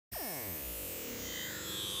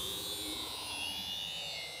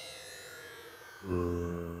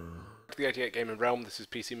the 88 Gaming Realm. This is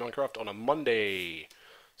PC Minecraft on a Monday.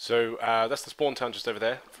 So that's the spawn town just over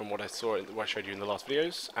there, from what I saw, what I showed you in the last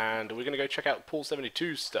videos. And we're going to go check out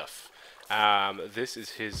Paul72s stuff. This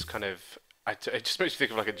is his kind of... it just makes you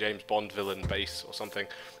think of like a James Bond villain base or something.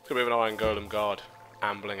 It's got a bit of an iron golem guard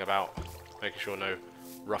ambling about, making sure no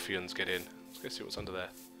ruffians get in. Let's go see what's under there.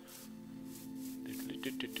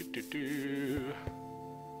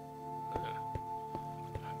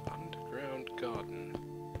 Underground garden.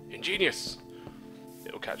 Ingenious!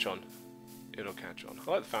 It'll catch on. It'll catch on.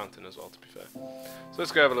 I like the fountain as well, to be fair. So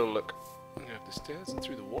let's go have a little look. We go up the stairs and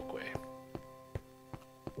through the walkway.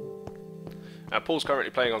 Paul's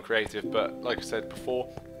currently playing on creative, but like I said before,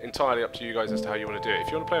 entirely up to you guys as to how you want to do it.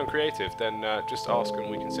 If you want to play on creative, then just ask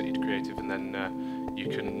and we can set you to creative, and then you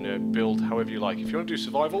can build however you like. If you want to do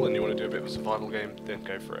survival and you want to do a bit of a survival game, then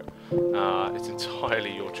go for it. It's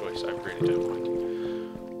entirely your choice. I really don't mind.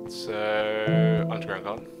 So, underground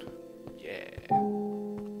garden. Yeah.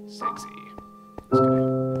 Sexy.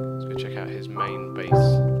 Let's go check out his main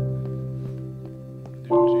base. I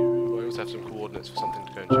also have some coordinates for something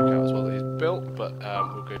to go and check out as well that he's built, but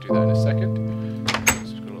we'll go do that in a second. So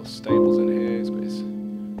he's got little stables in here. He's got his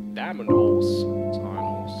diamond horse. It's iron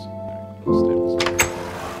horse. Little stables. You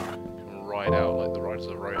can ride out like the riders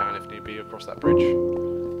of Rohan if need be across that bridge.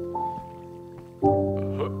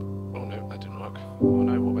 Oh no, that didn't work. Oh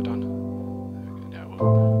no, what have I done? There we go. No,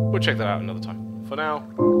 we'll check that out another time. For now,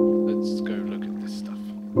 let's go look at this stuff.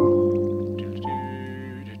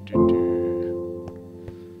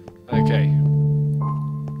 Okay.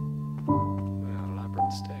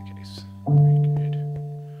 Elaborate staircase. Very good.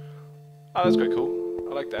 Oh, that's quite cool.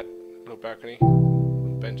 I like that. Little balcony.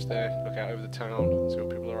 Little bench there. Look out over the town. See what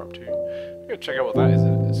people are up to. We're going to check out what that is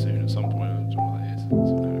soon at some point. I don't know what that is.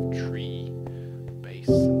 Some kind of tree base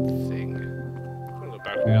thing. Got a little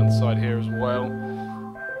balcony down the side here as well.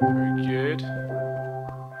 Very good.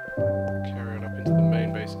 Carry on up into the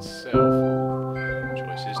main base itself.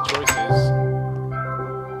 Choices.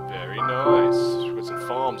 Very nice. We've got some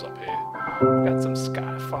farms up here. We've got some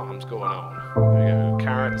sky farms going on. There we go.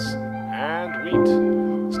 Carrots and wheat.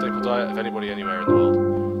 Staple diet of anybody anywhere in the world.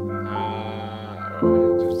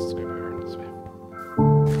 Just go around this way.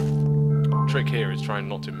 Trick here is trying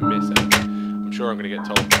not to miss anything. I'm sure I'm going to get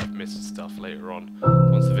told that I've missed stuff later on.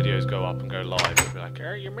 Once the videos go up and go live, it'll be like,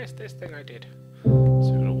 oh, you missed this thing I did. So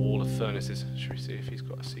we've got a wall of furnaces. Should we see if he's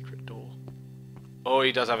got a secret door? Oh,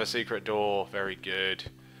 he does have a secret door. Very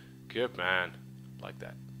good. Good man. Like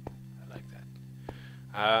that. I like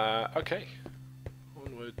that. Okay.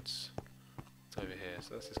 Onwards. It's over here.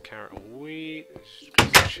 So this is carrot and wheat.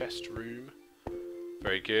 There's a chest room.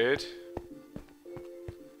 Very good.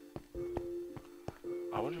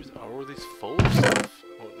 I wonder if are all these full of stuff?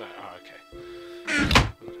 Oh, no. Oh, okay.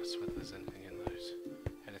 I'll just whether there's anything in those.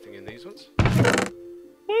 Anything in these ones?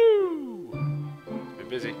 Woo! Been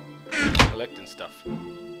busy collecting stuff.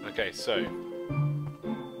 Okay, so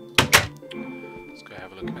let's go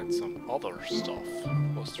have a look at some other stuff.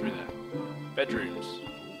 What's through there? Bedrooms.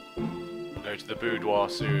 We'll go to the boudoir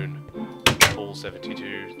soon.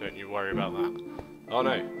 Paul72s, don't you worry about that. Oh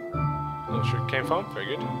no. Not sure. Cane farm, very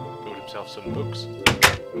good. Build himself some books.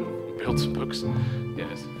 Build some books.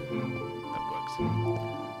 Yes. That works.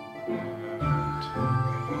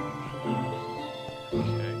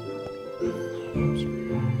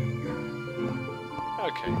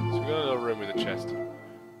 Okay, so we've got a little room with a chest.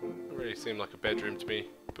 Doesn't really seem like a bedroom to me,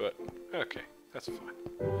 but okay, that's fine.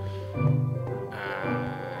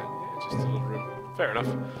 Yeah, just a little room. Fair enough.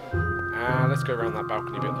 Let's go around that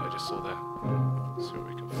balcony bit that I just saw there. See what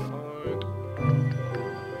we can find.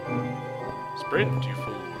 Sprint, you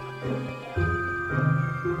fool!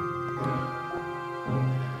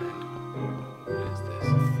 What is this?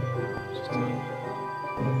 Just a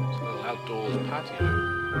little outdoors patio.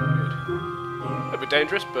 Good. A bit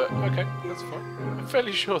dangerous, but okay, that's fine. I'm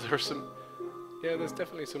fairly sure there are some... Yeah, there's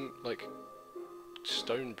definitely some, like,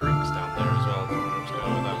 stone bricks down there as well. I don't know what's going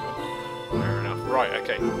on with that, but fair enough. Right,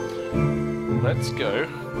 okay. Let's go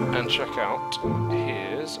and check out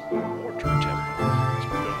his water temple. He's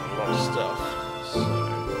building a lot of stuff. So,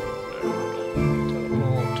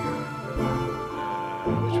 teleport.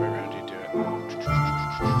 Which way around do you do it? You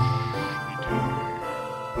do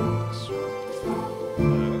this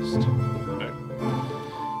first. No.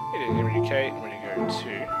 It didn't indicate when you go to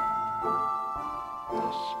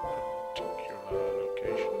this particular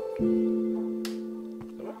location.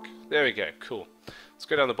 Does that work? There we go, cool. Let's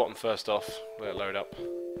go down the bottom first off, let it load up.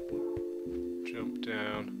 Jump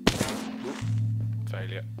down. Oop,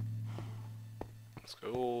 failure. Let's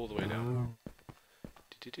go all the way down.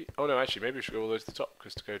 Oh no, actually, maybe we should go all the way to the top,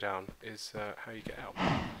 because to go down is how you get out.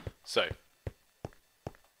 So,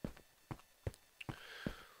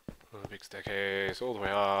 a big staircase all the way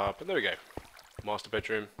up, and there we go. Master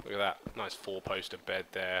bedroom. Look at that. Nice 4-poster bed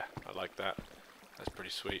there. I like that. That's pretty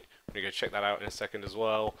sweet. I'm going to go check that out in a second as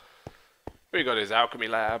well. We got his alchemy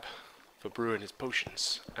lab for brewing his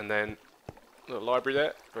potions. And then a little library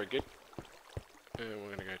there. Very good. And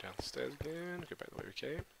we're going to go down the stairs again. Go back the way we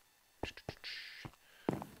came.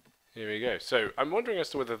 Here we go. So I'm wondering as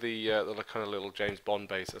to whether the kind of little James Bond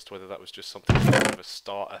base, as to whether that was just something kind of a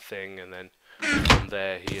starter thing, and then from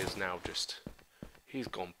there he is now just, he's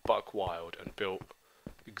gone buck wild and built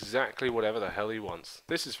exactly whatever the hell he wants.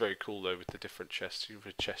 This is very cool though, with the different chests. You have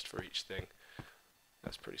a chest for each thing.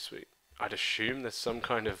 That's pretty sweet. I'd assume there's some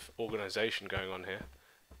kind of organization going on here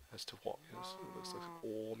as to what it looks like,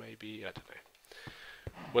 or maybe, I don't know.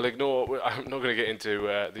 We'll ignore, I'm not going to get into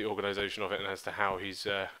the organisation of it and as to how he's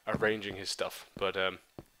arranging his stuff, but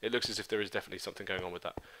it looks as if there is definitely something going on with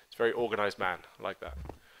that. It's a very organised man, I like that.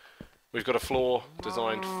 We've got a floor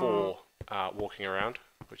designed for walking around,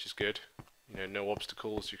 which is good. You know, no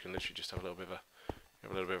obstacles, you can literally just have a little bit of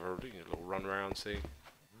a, little run around, see?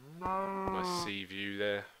 Nice sea view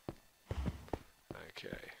there.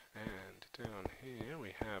 Okay, and down here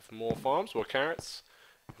we have more farms, more carrots,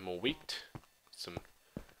 and more wheat. Some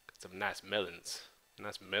nice melons.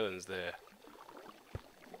 Nice melons there.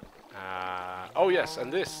 Oh yes,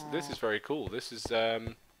 and this is very cool. This is a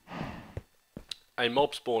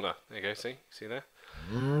mob spawner. There you go, see there?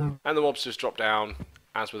 And the mobs just drop down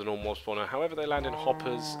as with a normal mob spawner. However, they land in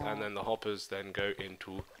hoppers, and then the hoppers then go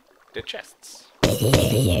into the chests. There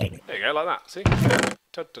you go, like that. See?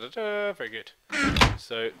 Ta-da-da-da, very good.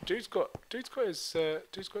 So dude's got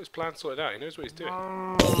his plan sorted out. He knows what he's doing.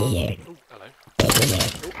 Oh, hello.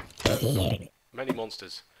 Oh, many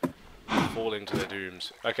monsters falling to their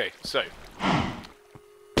dooms. Okay, so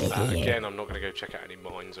again, I'm not going to go check out any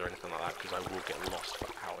mines or anything like that because I will get lost for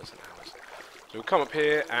hours and hours. So we'll come up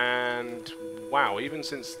here, and wow, even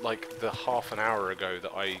since like the half an hour ago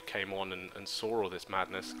that I came on and saw all this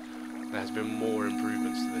madness, there has been more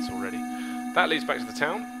improvements to this already. That leads back to the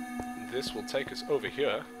town. This will take us over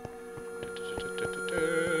here.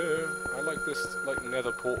 I like this like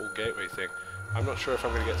nether portal gateway thing. I'm not sure if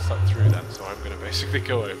I'm going to get stuck through that, so I'm going to basically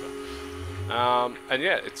go over. And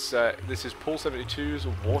yeah, it's this is Paul72's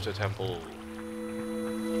water temple.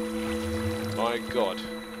 My God,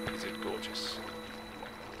 is it gorgeous!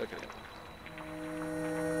 Look at it.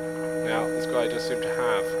 Now, this guy does seem to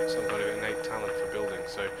have some kind of innate talent for building,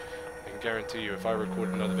 so I can guarantee you if I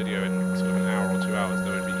recorded another video in sort of an hour or 2 hours,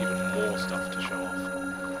 there would be even more stuff to show off.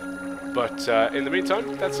 But in the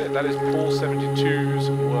meantime, that's it. That is Paul72's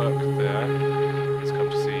work there. Let's come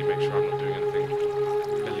to see, make sure I'm not doing anything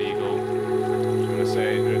illegal. I'm going to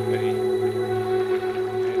say any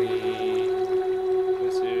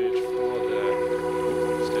message for the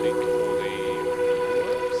study for the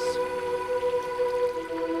works.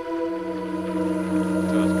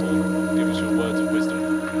 Tell us, Paul, give us your words of wisdom.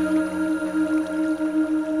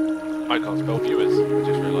 I can't spell viewers, I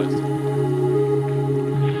just realised.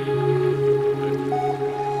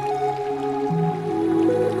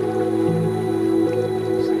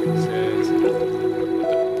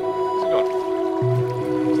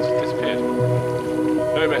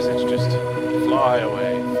 No message, just fly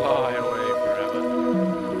away forever.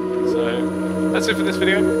 So, that's it for this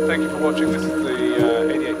video. Thank you for watching. This is the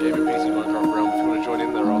 88 Gaming PC Minecraft realm. If you want to join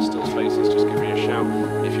in, there are still spaces. Just give me a shout.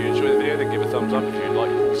 If you enjoy the video, then give a thumbs up. If you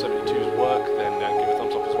like Paul72's work, then give a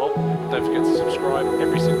thumbs up as well. Don't forget to subscribe.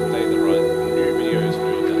 Every single day there are new videos for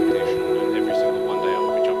your delegation, and every single Monday I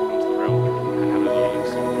will be jumping onto the realm and having a look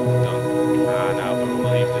at what we've done. Now we will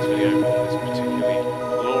leave this video.